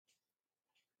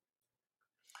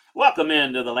Welcome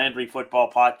into the Landry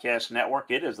Football Podcast Network.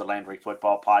 It is the Landry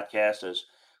Football Podcast as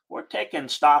we're taking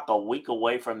stock a week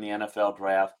away from the NFL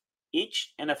draft,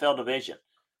 each NFL division.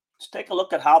 Let's take a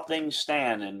look at how things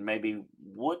stand and maybe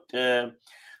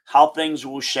how things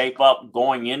will shape up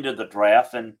going into the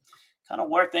draft and kind of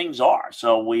where things are.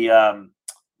 So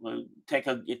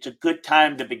it's a good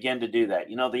time to begin to do that.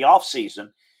 The off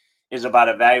season is about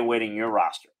evaluating your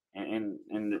roster and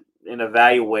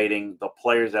evaluating the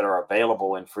players that are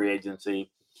available in free agency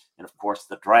and of course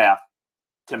the draft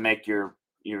to make your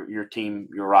team,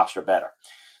 your roster better.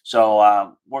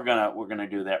 So we're gonna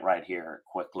do that right here. A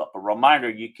quick look. A reminder: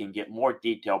 you can get more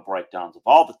detailed breakdowns of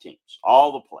all the teams,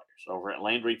 all the players over at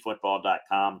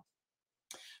LandryFootball.com.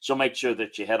 So make sure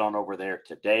that you head on over there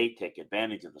today. Take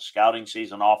advantage of the scouting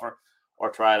season offer,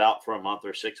 or try it out for a month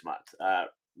or 6 months.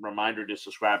 Reminder to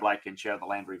subscribe, like, and share the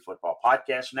Landry Football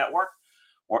Podcast Network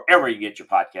wherever you get your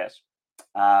podcasts.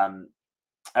 Um,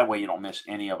 that way you don't miss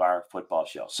any of our football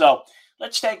shows. So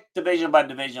let's take division by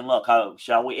division look. How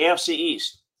shall we? AFC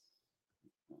East.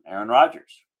 Aaron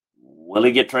Rodgers. Will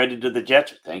he get traded to the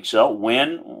Jets? I think so.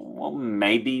 When? Well,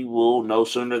 maybe we'll know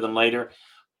sooner than later.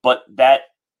 But that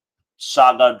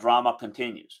saga drama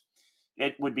continues.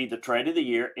 It would be the trade of the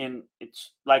year, and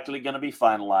it's likely going to be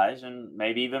finalized, and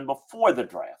maybe even before the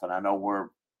draft. And I know we're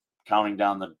counting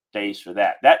down the days for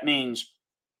that. That means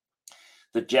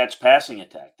the Jets' passing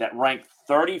attack, that ranked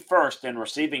 31st in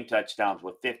receiving touchdowns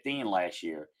with 15 last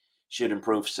year, should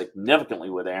improve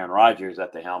significantly with Aaron Rodgers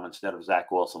at the helm instead of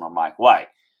Zach Wilson or Mike White.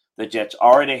 The Jets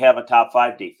already have a top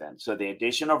 5 defense, so the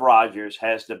addition of Rodgers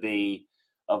has to be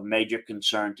of major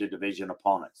concern to division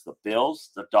opponents. The Bills,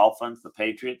 the Dolphins, the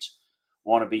Patriots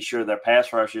want to be sure their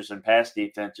pass rushers and pass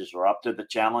defenses are up to the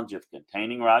challenge of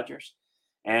containing Rodgers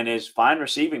and his fine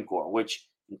receiving corps, which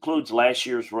includes last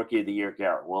year's Rookie of the Year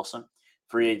Garrett Wilson,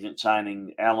 free agent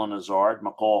signing Allen Lazard,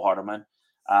 McCall Hardeman.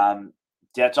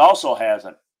 Jets also has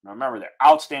remember their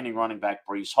outstanding running back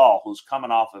Breece Hall, who's coming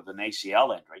off of an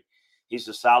ACL injury. He's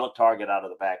a solid target out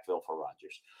of the backfield for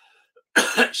Rodgers.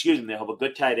 Excuse me. They have a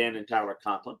good tight end in Tyler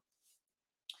Conklin.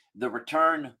 The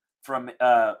return from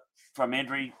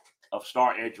injury of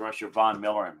star edge rusher Von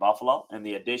Miller in Buffalo and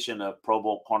the addition of Pro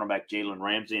Bowl cornerback Jalen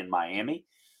Ramsey in Miami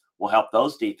will help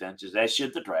those defenses, as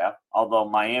should the draft, although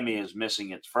Miami is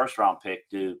missing its first-round pick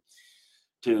to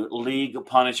league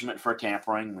punishment for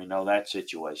tampering. We know that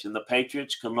situation. The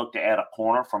Patriots can look to add a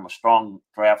corner from a strong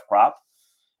draft crop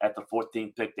at the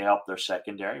 14th pick to help their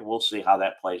secondary. We'll see how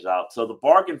that plays out. So the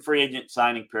bargain free agent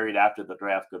signing period after the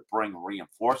draft could bring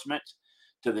reinforcements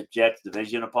to the Jets'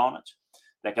 division opponents.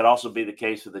 That could also be the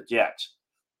case for the Jets.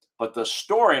 But the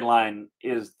storyline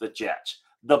is the Jets.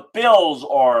 The Bills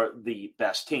are the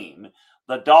best team.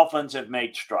 The Dolphins have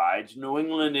made strides. New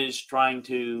England is trying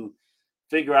to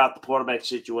figure out the quarterback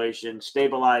situation,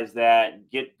 stabilize that,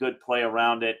 get good play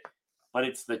around it. But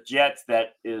it's the Jets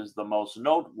that is the most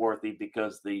noteworthy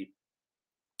because the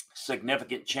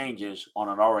significant changes on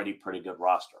an already pretty good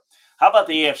roster. How about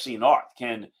the AFC North?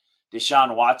 Can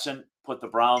Deshaun Watson put the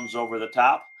Browns over the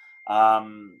top?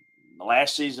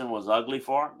 Last season was ugly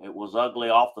for him. It was ugly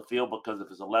off the field because of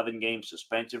his 11-game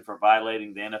suspension for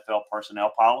violating the NFL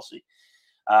personnel policy.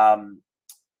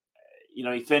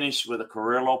 He finished with a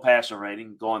career low passer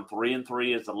rating, going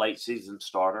 3-3 as the late season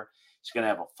starter. He's going to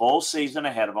have a full season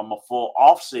ahead of him, a full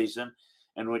off season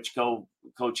in which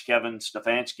Coach Kevin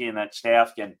Stefanski and that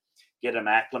staff can get him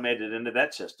acclimated into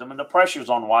that system. And the pressure's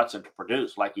on Watson to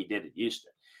produce like he did at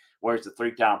Houston. Where's the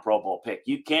 3-time Pro Bowl pick?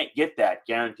 You can't get that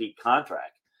guaranteed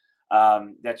contract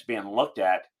that's being looked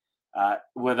at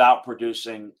without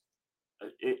producing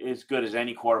as good as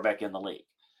any quarterback in the league.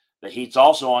 The heat's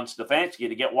also on Stefanski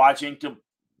to get Watson to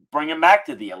bring him back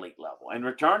to the elite level and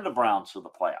return the Browns to the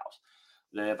playoffs.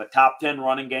 They have a top 10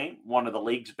 running game, one of the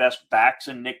league's best backs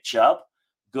in Nick Chubb,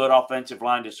 good offensive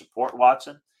line to support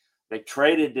Watson. They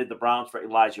did the Browns for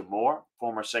Elijah Moore,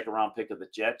 former second-round pick of the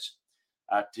Jets,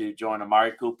 to join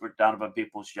Amari Cooper, Donovan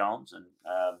Peoples-Jones,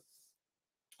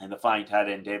 and the fine tight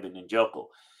end David Njoku.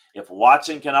 If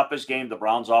Watson can up his game, the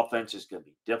Browns' offense is going to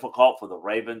be difficult for the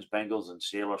Ravens, Bengals, and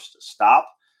Steelers to stop,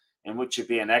 and which should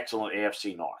be an excellent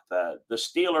AFC North. The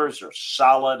Steelers are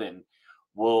solid and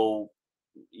will,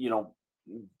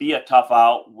 be a tough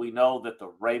out. We know that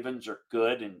the Ravens are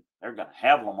good, and they're going to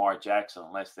have Lamar Jackson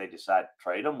unless they decide to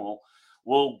trade him.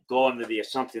 We'll go into the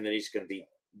assumption that he's going to be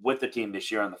with the team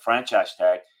this year on the franchise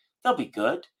tag. They'll be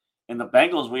good. And the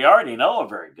Bengals, we already know, are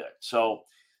very good. So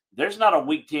there's not a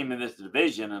weak team in this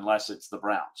division unless it's the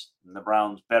Browns. And the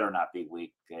Browns better not be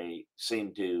weak. They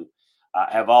seem to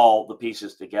have all the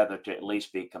pieces together to at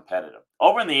least be competitive.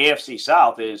 Over in the AFC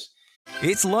South is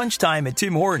It's lunchtime at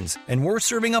Tim Hortons, and we're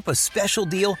serving up a special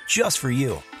deal just for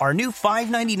you. Our new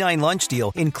 $5.99 lunch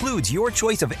deal includes your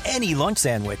choice of any lunch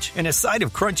sandwich and a side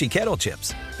of crunchy kettle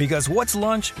chips. Because what's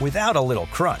lunch without a little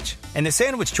crunch? And the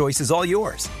sandwich choice is all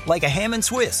yours, like a ham and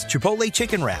Swiss, Chipotle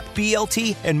chicken wrap,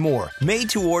 BLT, and more, made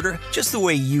to order just the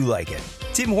way you like it.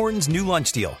 Tim Hortons' new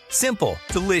lunch deal. Simple,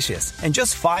 delicious, and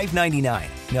just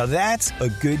 $5.99. Now that's a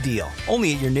good deal.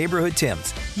 Only at your neighborhood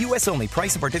Tim's. U.S. only.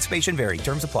 Price and participation vary.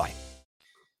 Terms apply.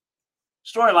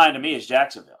 Storyline to me is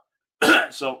Jacksonville.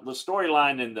 So the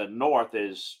storyline in the North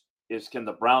is can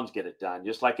the Browns get it done?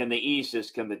 Just like in the East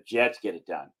is can the Jets get it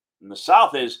done? In the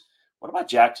South is what about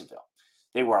Jacksonville?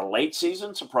 They were a late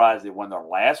season surprise. They won their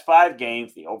last 5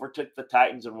 games. They overtook the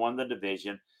Titans and won the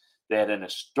division. They had an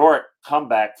historic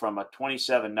comeback from a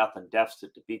 27-0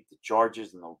 deficit to beat the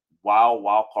Chargers in the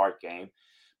wild card game.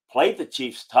 Played the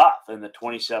Chiefs tough in the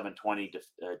 27-20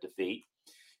 defeat.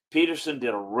 Peterson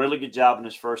did a really good job in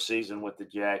his first season with the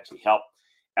Jags. He helped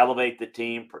elevate the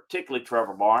team, particularly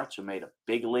Trevor Lawrence, who made a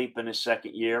big leap in his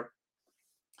second year.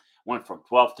 Went from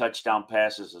 12 touchdown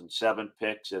passes and 7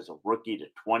 picks as a rookie to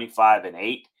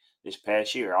 25-8 this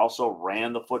past year. Also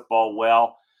ran the football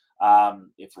well.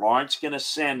 If Lawrence can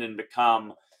ascend and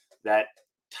become that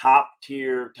top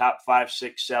tier, top 5,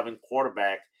 6, 7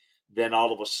 quarterback, then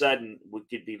all of a sudden we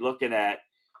could be looking at,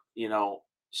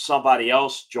 somebody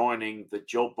else joining the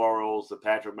Joe Burrows, the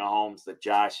Patrick Mahomes, the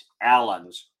Josh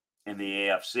Allens in the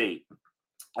AFC.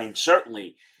 And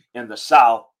certainly in the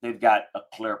South, they've got a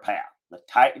clear path. The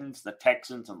Titans, the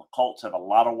Texans, and the Colts have a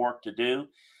lot of work to do.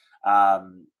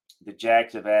 The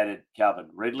Jags have added Calvin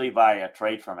Ridley via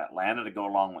trade from Atlanta to go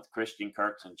along with Christian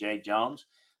Kirk and Jay Jones.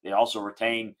 They also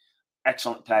retain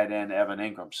excellent tight end Evan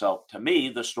Ingram. So to me,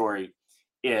 the story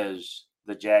is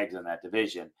the Jags in that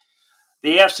division.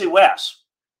 The AFC West.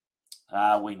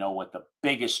 We know what the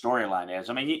biggest storyline is.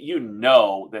 I mean, you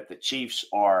know that the Chiefs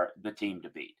are the team to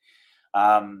beat.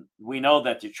 We know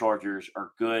that the Chargers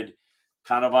are good,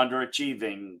 kind of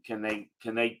underachieving. Can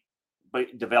they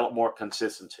develop more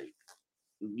consistency?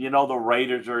 The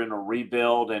Raiders are in a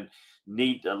rebuild and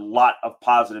need a lot of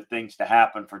positive things to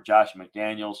happen for Josh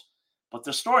McDaniels. But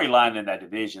the storyline in that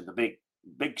division, the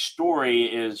big story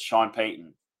is Sean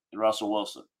Payton and Russell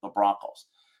Wilson, the Broncos.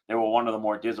 They were one of the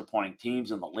more disappointing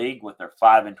teams in the league with their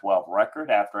 5-12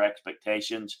 record after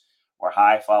expectations were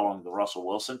high following the Russell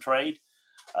Wilson trade.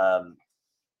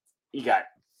 You got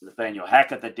Nathaniel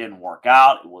Hackett that didn't work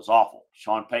out. It was awful.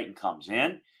 Sean Payton comes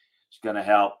in. He's going to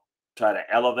help try to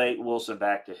elevate Wilson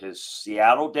back to his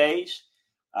Seattle days.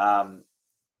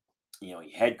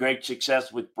 He had great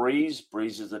success with Breeze.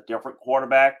 Breeze is a different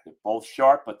quarterback. They're both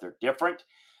sharp, but they're different.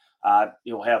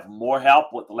 You'll have more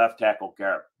help with left tackle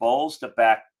Garrett Bowles to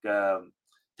back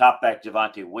top back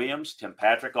Javonte Williams, Tim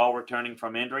Patrick, all returning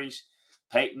from injuries.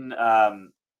 Peyton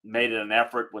made it an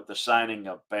effort with the signing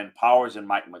of Ben Powers and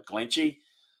Mike McGlinchey.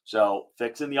 So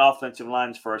fixing the offensive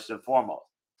lines first and foremost.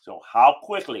 So how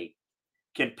quickly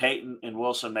can Peyton and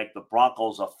Wilson make the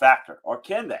Broncos a factor, or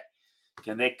can they?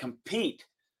 Can they compete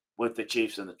with the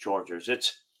Chiefs and the Chargers?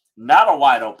 It's not a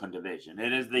wide open division.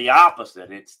 It is the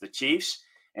opposite. It's the Chiefs,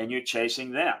 and you're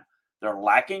chasing them. They're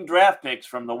lacking draft picks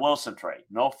from the Wilson trade.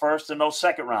 No first and no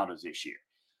second rounders this year.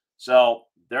 So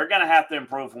they're going to have to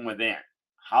improve from within.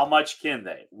 How much can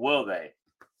they? Will they?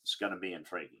 It's going to be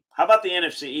intriguing. How about the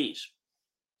NFC East?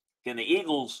 Can the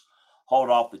Eagles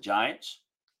hold off the Giants,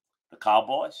 the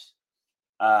Cowboys?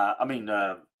 It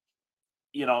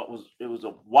was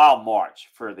a wild march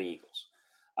for the Eagles.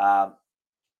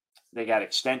 They got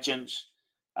extensions.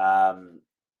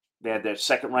 They had their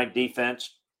second-ranked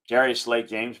defense. Darius Slay,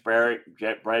 James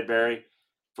Bradbury,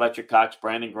 Fletcher Cox,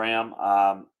 Brandon Graham.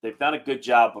 They've done a good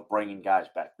job of bringing guys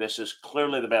back. This is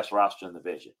clearly the best roster in the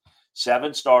division.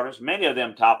 7 starters. Many of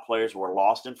them top players were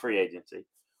lost in free agency.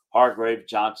 Hargrave,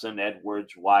 Johnson,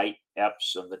 Edwards, White,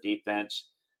 Epps on the defense,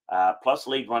 plus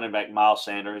lead running back Miles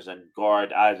Sanders and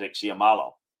guard Isaac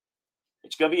Seumalo.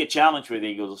 It's going to be a challenge for the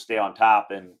Eagles to stay on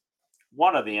top in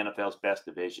one of the NFL's best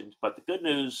divisions. But the good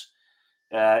news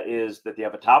is that they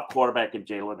have a top quarterback in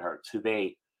Jalen Hurts, who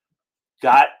they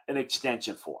got an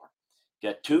extension for.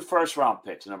 Got 2 first-round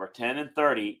picks, number 10 and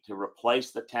 30, to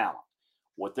replace the talent.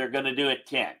 What they're going to do at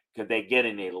 10, could they get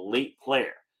an elite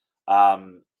player?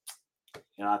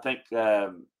 I think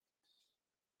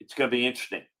it's going to be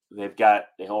interesting. They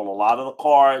hold a lot of the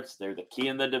cards. They're the key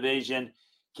in the division.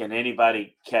 Can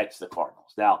anybody catch the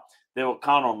Cardinals? Now, they will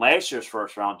count on last year's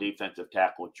first-round defensive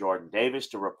tackle Jordan Davis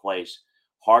to replace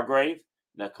Hargrave.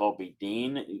 Nakobe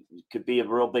Dean could be a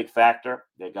real big factor.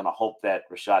 They're going to hope that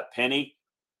Rashad Penny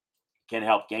can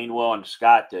help Gainwell and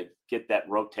Scott to get that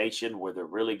rotation where they're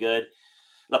really good.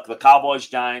 Look, the Cowboys,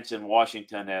 Giants, and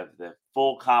Washington have the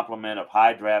full complement of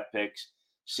high draft picks.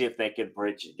 See if they can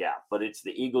bridge the gap. But it's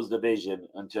the Eagles' division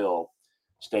until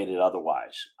stated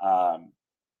otherwise. The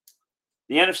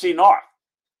NFC North.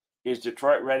 Is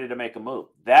Detroit ready to make a move?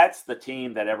 That's the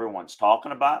team that everyone's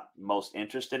talking about, most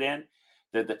interested in.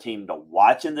 They're the team to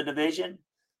watch in the division.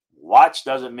 Watch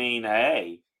doesn't mean,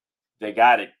 hey, they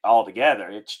got it all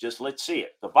together. It's just, let's see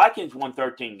it. The Vikings won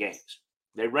 13 games.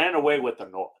 They ran away with the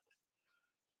North.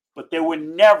 But they were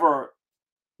never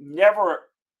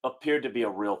appeared to be a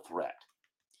real threat.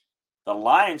 The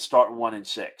Lions start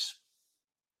 1-6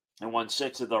 and won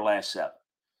 6 of their last 7.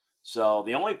 So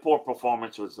the only poor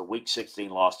performance was the Week 16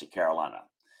 loss to Carolina.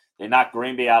 They knocked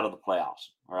Green Bay out of the playoffs,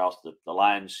 or else the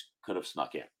Lions could have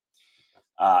snuck in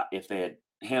if they had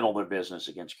handled their business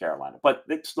against Carolina. But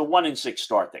it's the 1-6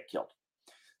 start that killed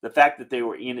them. The fact that they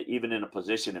were even in a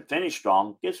position to finish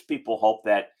strong gives people hope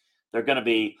that they're going to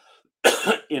be,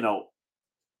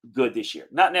 good this year.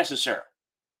 Not necessarily.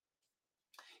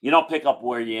 You don't pick up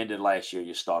where you ended last year.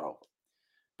 You start over.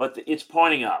 But it's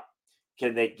pointing up.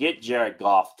 Can they get Jared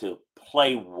Goff to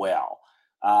play well?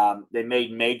 They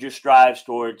made major strides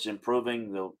towards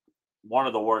improving one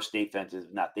of the worst defenses,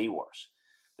 if not the worst.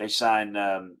 They signed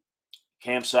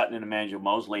Cam Sutton and Emmanuel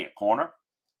Mosley at corner.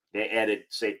 They added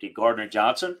safety Gardner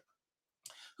Johnson,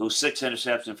 whose 6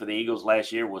 interceptions for the Eagles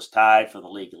last year was tied for the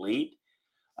league lead.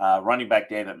 Running back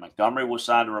David Montgomery was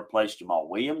signed to replace Jamal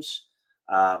Williams.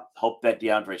 Hope that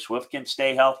DeAndre Swift can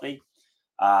stay healthy.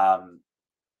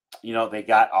 They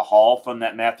got a haul from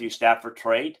that Matthew Stafford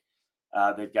trade.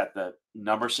 They've got the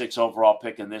number 6 overall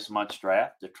pick in this month's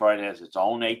draft. Detroit has its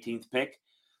own 18th pick.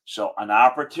 So an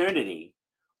opportunity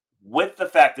with the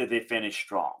fact that they finished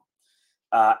strong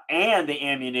and the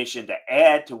ammunition to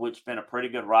add to what's been a pretty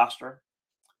good roster.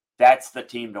 That's the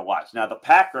team to watch. Now, the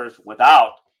Packers,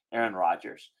 without Aaron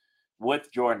Rodgers,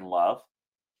 with Jordan Love,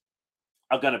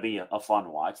 are going to be a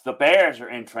fun watch. The Bears are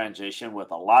in transition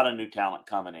with a lot of new talent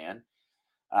coming in.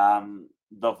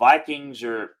 The Vikings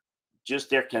are just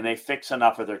there. Can they fix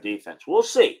enough of their defense? We'll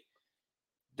see.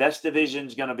 This division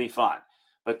is going to be fun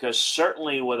because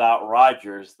certainly without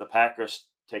Rodgers, the Packers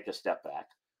take a step back.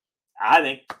 I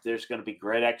think there's going to be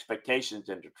great expectations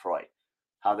in Detroit.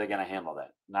 How are they going to handle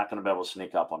that? Not going to be able to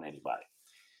sneak up on anybody.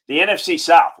 The NFC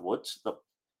South, what's the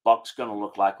Bucs going to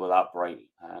look like without Brady?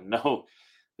 I know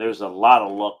there's a lot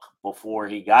of look before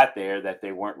he got there that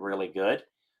they weren't really good.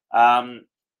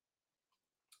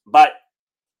 But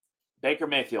Baker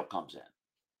Mayfield comes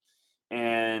in.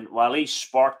 And while he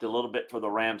sparked a little bit for the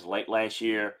Rams late last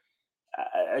year,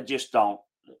 I just don't.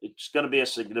 It's going to be a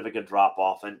significant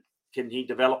drop-off. And can he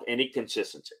develop any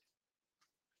consistency?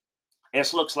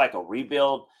 This looks like a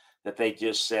rebuild that they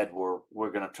just said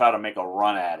we're going to try to make a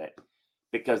run at it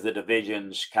because the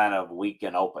division's kind of weak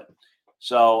and open.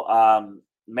 So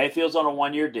Mayfield's on a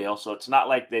 1-year deal, so it's not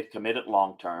like they've committed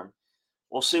long-term.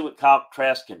 We'll see what Kyle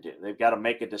Trask can do. They've got to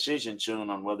make a decision soon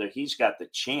on whether he's got the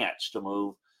chance to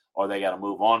move or they got to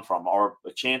move on from him, or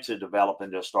a chance to develop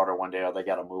into a starter one day or they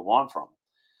got to move on from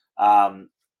him.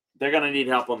 They're going to need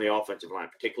help on the offensive line,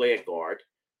 particularly at guard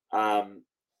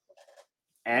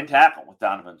and tackle with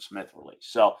Donovan Smith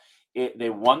released. So they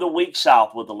won the week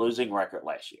south with a losing record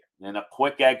last year. Then a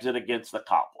quick exit against the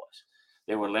Cowboys.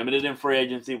 They were limited in free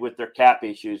agency with their cap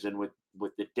issues and with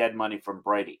the dead money from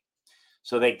Brady.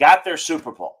 So they got their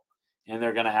Super Bowl, and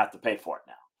they're going to have to pay for it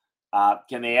now.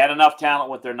 Can they add enough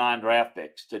talent with their 9 draft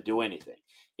picks to do anything?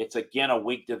 It's, again, a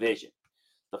weak division.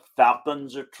 The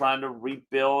Falcons are trying to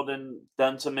rebuild and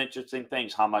done some interesting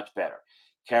things. How much better?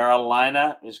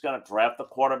 Carolina is going to draft the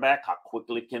quarterback. How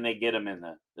quickly can they get him in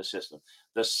the system?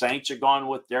 The Saints are going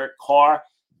with Derek Carr.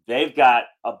 They've got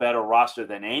a better roster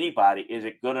than anybody. Is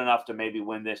it good enough to maybe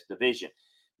win this division?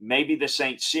 Maybe the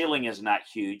Saints' ceiling is not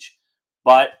huge,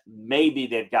 but maybe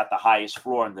they've got the highest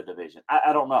floor in the division.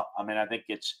 I don't know. I mean, I think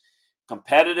it's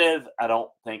competitive. I don't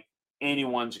think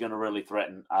anyone's going to really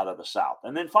threaten out of the South.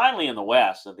 And then finally in the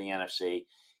West of the NFC,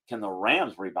 can the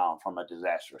Rams rebound from a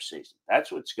disastrous season?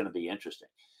 That's what's going to be interesting.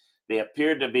 They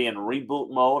appeared to be in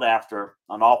reboot mode after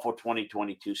an awful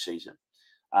 2022 season.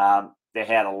 They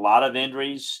had a lot of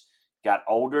injuries, got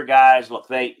older guys. Look,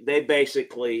 they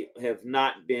basically have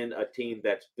not been a team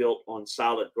that's built on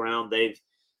solid ground. They've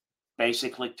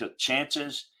basically took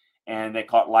chances, and they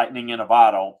caught lightning in a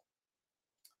bottle,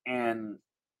 and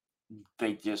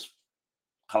they just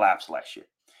collapsed last year.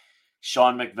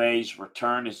 Sean McVay's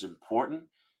return is important.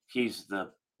 He's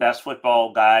the best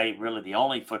football guy, really the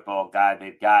only football guy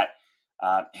they've got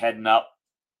heading up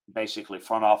basically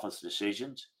front office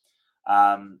decisions.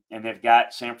 And they've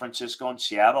got San Francisco and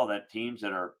Seattle, that teams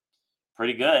that are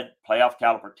pretty good, playoff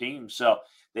caliber teams. So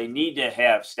they need to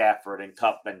have Stafford and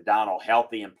Kupp and Donald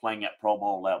healthy and playing at Pro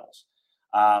Bowl levels.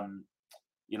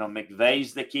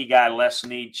 McVay's the key guy. Les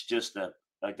needs just a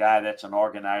guy that's an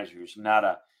organizer who's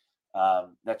not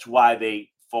that's why they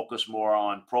focus more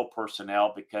on pro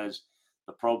personnel, because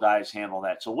the pro guys handle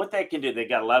that. So what they can do, they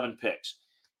got 11 picks.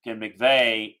 Can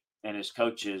McVay and his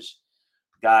coaches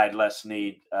guide Les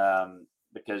Snead,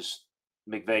 because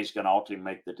McVay's going to ultimately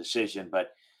make the decision.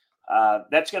 But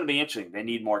that's going to be interesting. They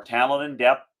need more talent and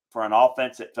depth for an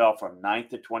offense that fell from 9th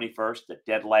to 21st to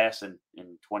dead last in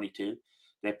 22.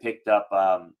 They picked up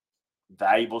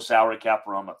valuable salary cap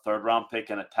room, a third-round pick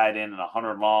and a tight end and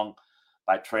 100 long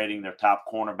by trading their top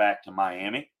cornerback to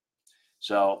Miami.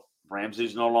 So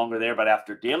Ramsey's no longer there, but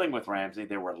after dealing with Ramsey,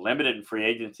 they were limited in free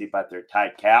agency by their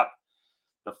tight cap.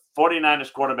 The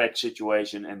 49ers quarterback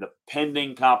situation and the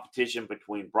pending competition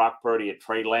between Brock Purdy and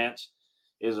Trey Lance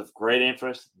is of great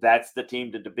interest. That's the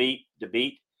team to beat.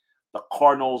 The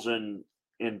Cardinals in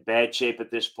bad shape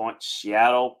at this point.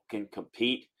 Seattle can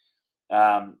compete.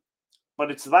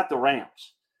 But it's about the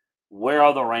Rams. Where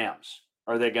are the Rams?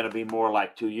 Are they going to be more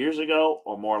like 2 years ago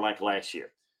or more like last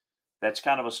year? That's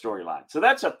kind of a storyline. So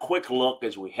that's a quick look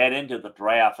as we head into the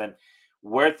draft, and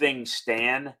where things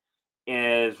stand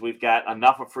is we've got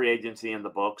enough of free agency in the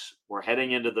books. We're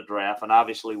heading into the draft, and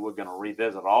obviously we're going to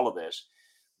revisit all of this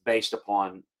based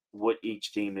upon what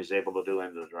each team is able to do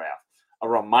in the draft. A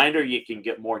reminder, you can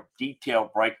get more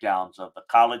detailed breakdowns of the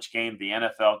college game, the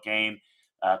NFL game,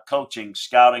 coaching,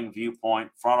 scouting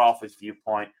viewpoint, front office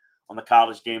viewpoint on the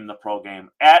college game and the pro game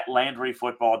at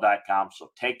LandryFootball.com.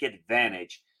 So take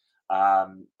advantage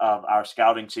of our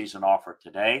scouting season offer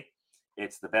today.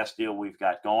 It's the best deal we've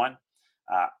got going.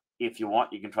 If you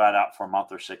want, you can try it out for a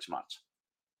month or 6 months.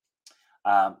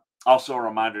 Also, a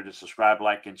reminder to subscribe,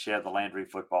 like, and share the Landry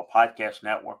Football Podcast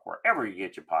Network wherever you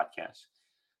get your podcasts.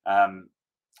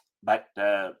 But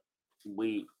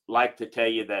we like to tell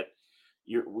you that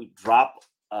we drop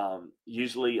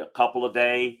usually a couple a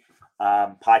day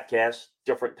podcasts,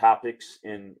 different topics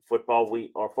in football.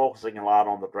 We are focusing a lot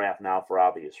on the draft now for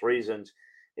obvious reasons.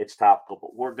 It's topical,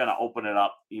 but we're going to open it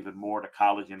up even more to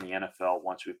college and the NFL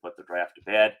once we put the draft to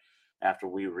bed after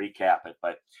we recap it.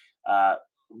 But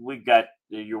we've got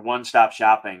your one-stop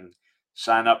shopping.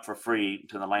 Sign up for free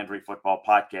to the Landry Football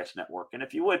Podcast Network. And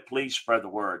if you would, please spread the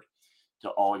word to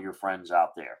all your friends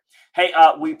out there. Hey,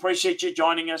 we appreciate you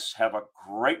joining us. Have a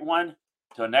great one.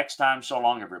 Till next time, so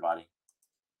long, everybody.